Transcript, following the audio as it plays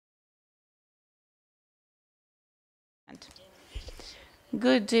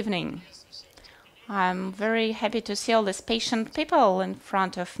Good evening. I'm very happy to see all these patient people in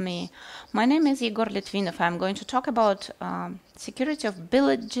front of me. My name is Egor Litvinov. I'm going to talk about security of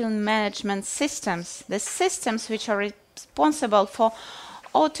building management systems, the systems which are responsible for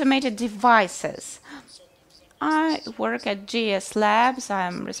automated devices. I work at GS Labs.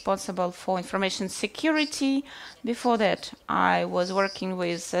 I'm responsible for information security. Before that, I was working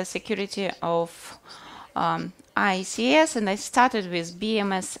with security of ICS, and I started with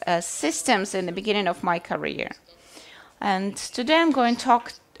BMS systems in the beginning of my career. And today I'm going to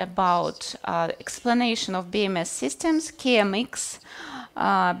talk about explanation of BMS systems, KICS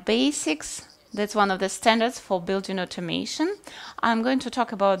basics. That's one of the standards for building automation. I'm going to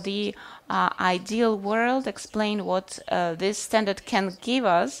talk about the ideal world, explain what this standard can give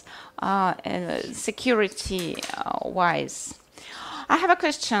us security-wise. I have a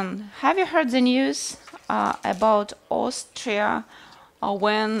question. Have you heard the news about Austria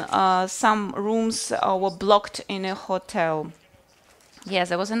when some rooms were blocked in a hotel? Yes,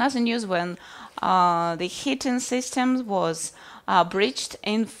 there was another news when the heating system was breached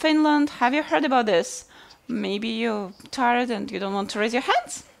in Finland. Have you heard about this? Maybe you're tired and you don't want to raise your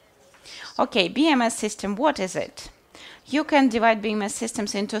hands? Okay, BMS system, what is it? You can divide BMS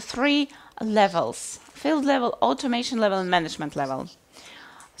systems into 3 levels: field level, automation level, and management level.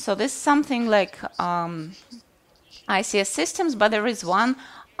 So this is something like ICS systems, but there is one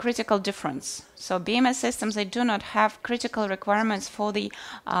critical difference. So BMS systems, they do not have critical requirements for the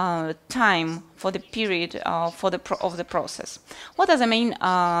time, for the period of the process. What are the main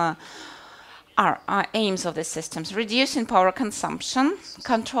aims of the systems? Reducing power consumption,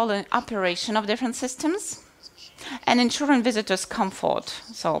 controlling operation of different systems, and ensuring visitors' comfort.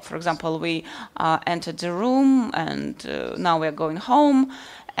 So, for example, we entered the room and now we're going home,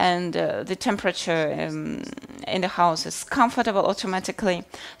 and the temperature in the house is comfortable automatically.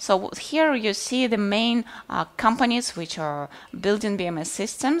 So here you see the main companies which are building BMS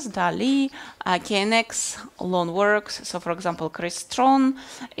systems: DALI, KNX, Loanworks. So for example, Crestron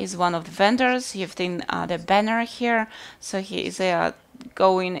is one of the vendors. You've seen the banner here. So they are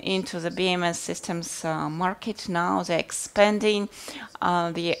going into the BMS systems market now. They're expanding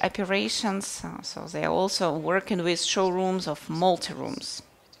the operations. So they're also working with showrooms of multi-rooms.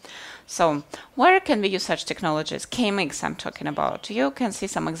 So where can we use such technologies? KICS I'm talking about. You can see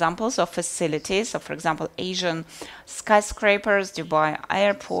some examples of facilities. So for example, Asian skyscrapers, Dubai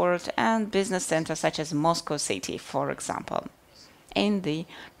airport, and business centers such as Moscow City, for example, in the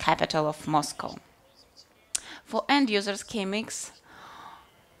capital of Moscow. For end users, KICS,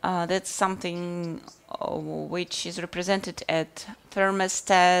 that's something which is represented at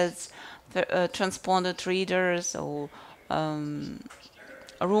thermostats, transponder readers, or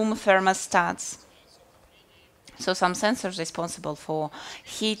room thermostats. So some sensors responsible for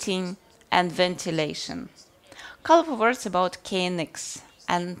heating and ventilation. Couple of words about KNX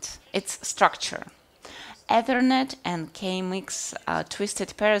and its structure. Ethernet and KMX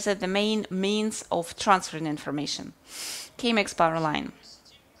twisted pairs are the main means of transferring information. KMX power line.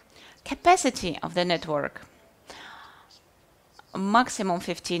 Capacity of the network: maximum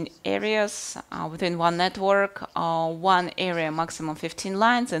 15 areas within one network, one area maximum 15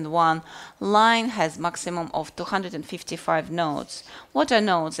 lines, and one line has maximum of 255 nodes. What are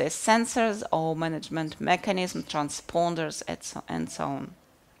nodes? They're sensors or management mechanism, transponders, and so on.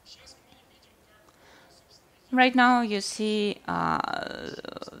 Right now you see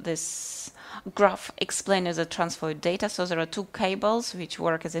this graph explaining the transfer data. So there are 2 cables which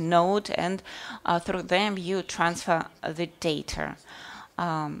work as a node, and through them you transfer the data.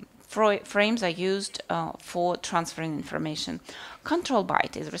 Frames are used for transferring information. Control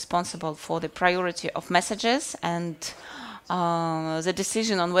byte is responsible for the priority of messages and the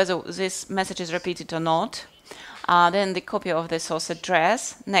decision on whether this message is repeated or not. Then the copy of the source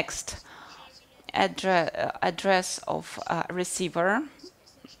address. Next, address of receiver.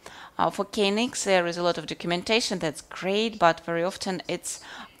 For KNX, there is a lot of documentation. That's great, but very often it's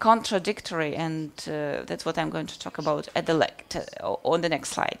contradictory, and that's what I'm going to talk about at on the next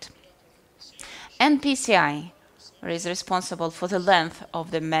slide. And PCI is responsible for the length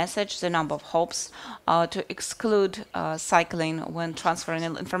of the message, the number of hops, to exclude cycling when transferring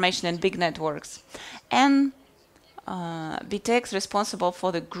information in big networks. And BTX responsible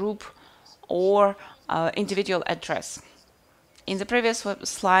for the group or individual address. In the previous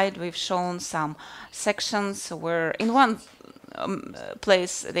slide, we've shown some sections where in one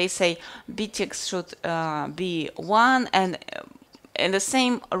place they say BTX should be 1, and in the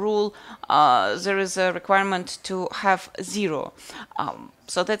same rule there is a requirement to have 0.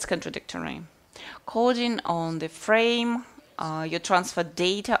 So that's contradictory. coding on the frame, you transfer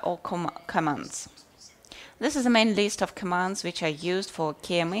data or commands. This is the main list of commands which I used for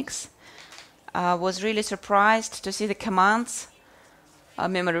KMX. I was really surprised to see the commands,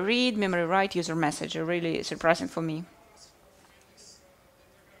 memory read, memory write, user message, really surprising for me.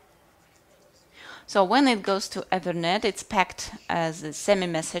 So when it goes to Ethernet, it's packed as a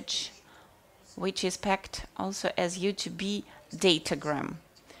semi-message, which is packed also as U2B datagram.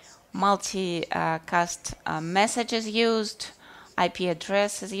 Multicast message is used, IP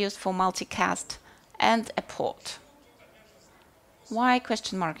address is used for multicast, and a port. Why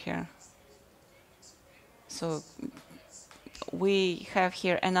question mark here? So we have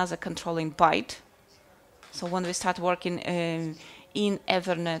here another controlling byte. So when we start working in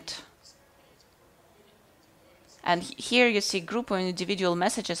Ethernet, and here you see group of individual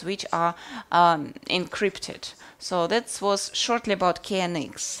messages which are encrypted. So that was shortly about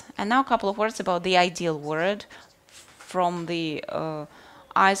KNX. And now a couple of words about the ideal word from the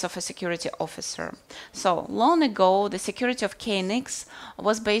eyes of a security officer. So long ago, the security of KNX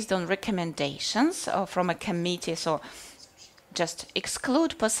was based on recommendations from a committee. So just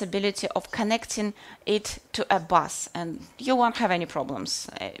exclude possibility of connecting it to a bus, and you won't have any problems.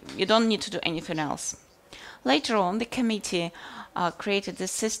 You don't need to do anything else. Later on, the committee created the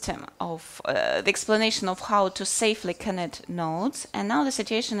system of the explanation of how to safely connect nodes, and now the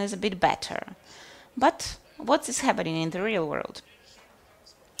situation is a bit better. But what is happening in the real world?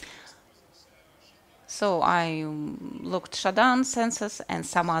 So I looked shutdown census and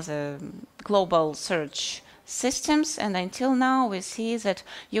some other global search systems, and until now we see that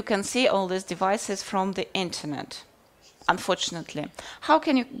you can see all these devices from the internet. Unfortunately, how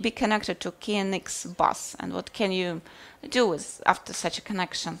can you be connected to KNX bus, and what can you do after such a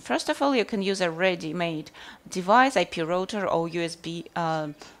connection? First of all, you can use a ready-made device, IP router or USB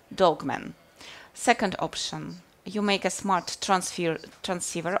dogman. Second option, you make a smart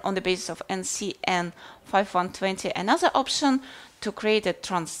transceiver on the basis of NCN5120. Another option, to create a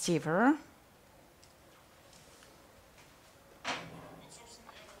transceiver.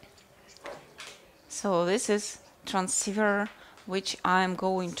 So this is transceiver which I'm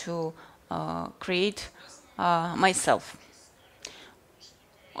going to create myself.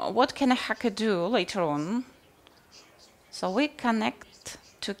 What can a hacker do later on? So we connect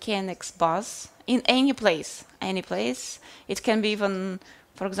to KNX bus in any place. It can be even,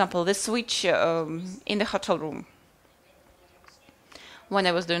 for example, the switch in the hotel room. When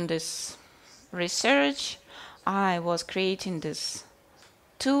I was doing this research, I was creating this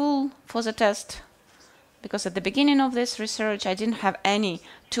tool for the test, because at the beginning of this research I didn't have any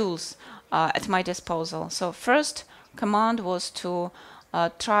tools at my disposal. So first command was to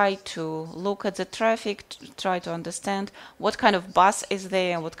try to look at the traffic, try to understand what kind of bus is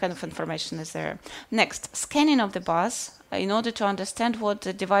there, what kind of information is there. Next, scanning of the bus in order to understand what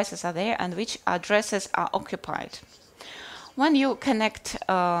the devices are there and which addresses are occupied. When you connect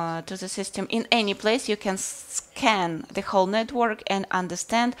to the system in any place, you can scan the whole network and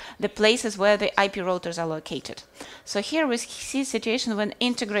understand the places where the IP routers are located. So here we see a situation when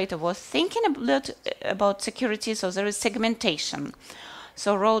integrator was thinking a lot about security, so there is segmentation.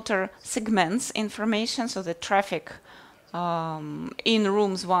 So router segments information, so the traffic in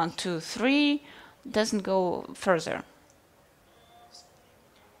rooms 1, 2, 3 doesn't go further.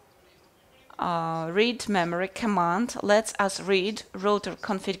 Read memory command lets us read router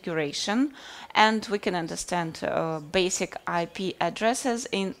configuration, and we can understand basic IP addresses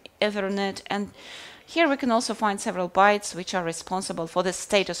in Ethernet, and here we can also find several bytes which are responsible for the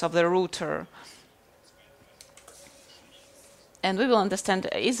status of the router. And we will understand,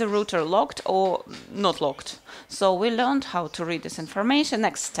 is the router locked or not locked? So we learned how to read this information.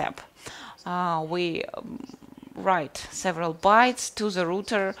 Next step, we write several bytes to the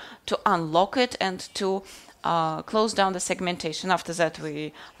router to unlock it and to close down the segmentation. After that,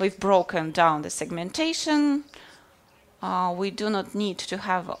 we've broken down the segmentation. We do not need to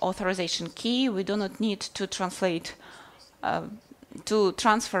have authorization key. We do not need to translate to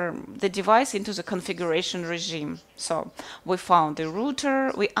transfer the device into the configuration regime. So we found the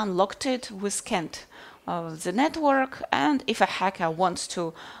router, we unlocked it, we scanned the network, and if a hacker wants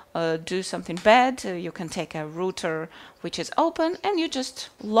to do something bad, you can take a router which is open and you just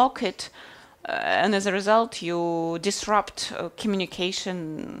lock it, and as a result you disrupt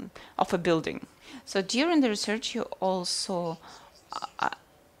communication of a building. So during the research you also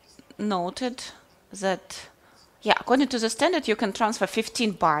noted that, yeah, according to the standard you can transfer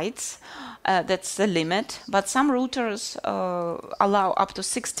 15 bytes, that's the limit, but some routers allow up to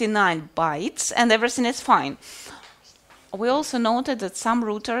 69 bytes and everything is fine. We also noted that some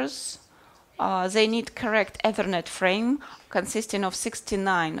routers they need correct Ethernet frame consisting of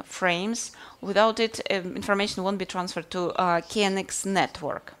 69 frames. Without it, information won't be transferred to KNX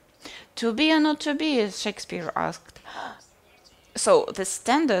network. To be or not to be, as Shakespeare asked. So the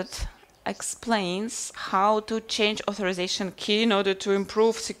standard explains how to change authorization key in order to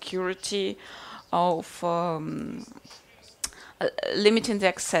improve security of limiting the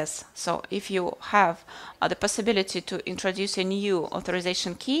access. So if you have the possibility to introduce a new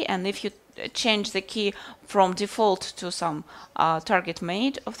authorization key, and if you change the key from default to some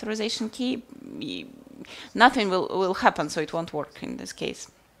target-made authorization key, nothing will happen, so it won't work in this case.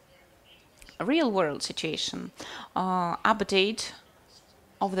 A real-world situation, update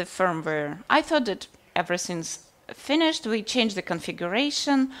of the firmware. I thought that everything's finished. We changed the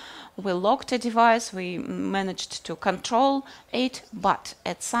configuration, we locked a device, we managed to control it, but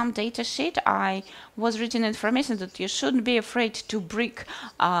at some datasheet I was reading information that you shouldn't be afraid to break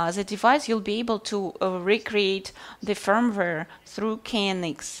the device. You'll be able to recreate the firmware through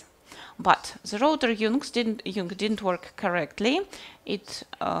KNX. But the router UNC didn't work correctly. It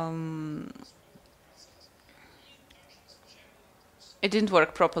didn't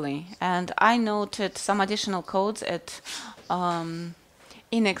work properly, and I noted some additional codes at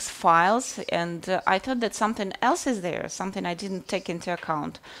INEX files, and I thought that something else is there, something I didn't take into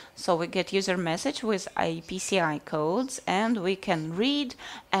account. So we get user message with PCI codes, and we can read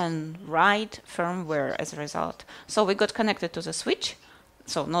and write firmware as a result. So we got connected to the switch,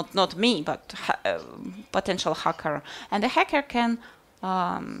 so not me, but potential hacker, and the hacker can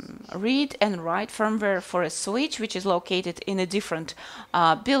read and write firmware for a switch which is located in a different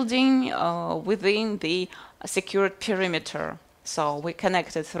building within the secured perimeter. So we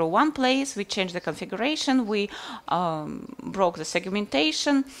connected through one place, we changed the configuration, we broke the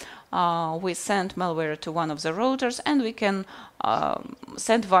segmentation, we sent malware to one of the routers, and we can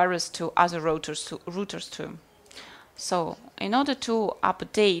send virus to other routers too. So in order to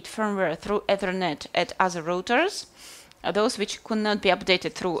update firmware through Ethernet at other routers, those which could not be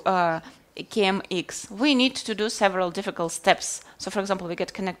updated through KMX, we need to do several difficult steps. So for example, we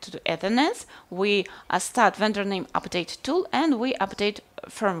get connected to Ethernet, we start vendor name update tool, and we update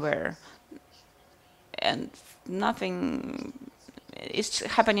firmware. And nothing is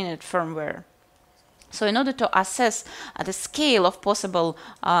happening at firmware. So in order to assess the scale of possible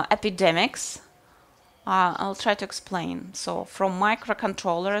epidemics, I'll try to explain. So from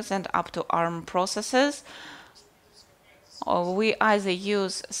microcontrollers and up to ARM processors, we either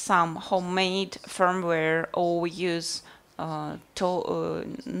use some homemade firmware or we use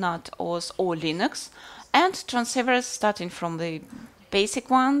NAT OS or Linux, and transceivers starting from the basic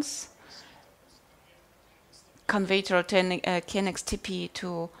ones, converter KNX TP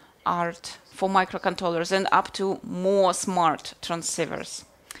to ART for microcontrollers, and up to more smart transceivers.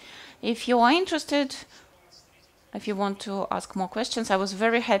 If you are interested, if you want to ask more questions, I was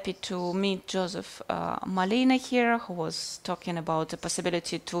very happy to meet Joseph Malina here, who was talking about the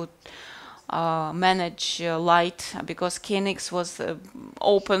possibility to manage light, because KNX was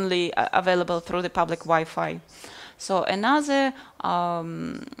openly available through the public Wi-Fi. So another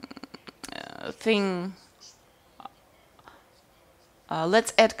thing,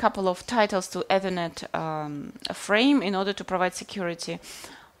 let's add a couple of titles to Ethernet frame in order to provide security.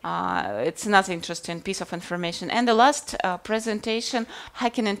 It's another interesting piece of information. And the last presentation,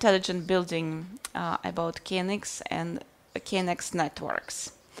 hacking intelligent building, about KNX and KNX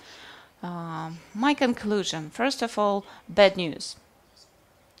networks. My conclusion, first of all, bad news.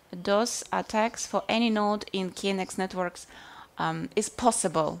 DOS attacks for any node in KNX networks is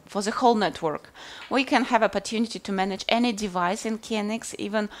possible for the whole network. We can have opportunity to manage any device in KNX,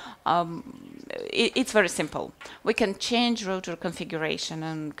 even it's very simple. We can change router configuration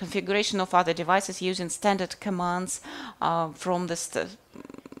and configuration of other devices using standard commands from the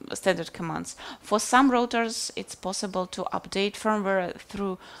standard commands. For some routers, it's possible to update firmware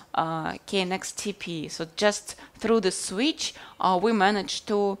through KNX TP. So just through the switch, we manage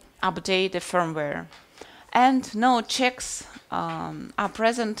to update the firmware. And no checks are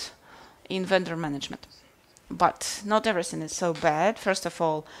present in vendor management. But not everything is so bad. First of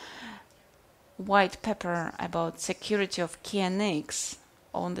all, white paper about security of KNX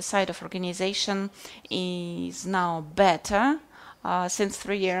on the side of organization is now better since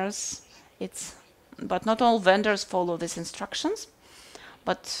 3 years. But not all vendors follow these instructions.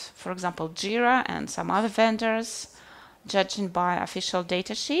 But for example, Jira and some other vendors, judging by official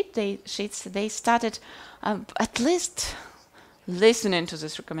data sheets, they started at least listening to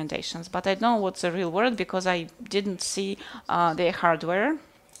these recommendations. But I don't know what's the real word because I didn't see their hardware.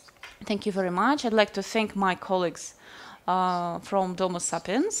 Thank you very much. I'd like to thank my colleagues from Domus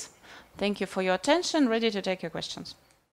Sapiens Thank you for your attention. Ready to take your questions.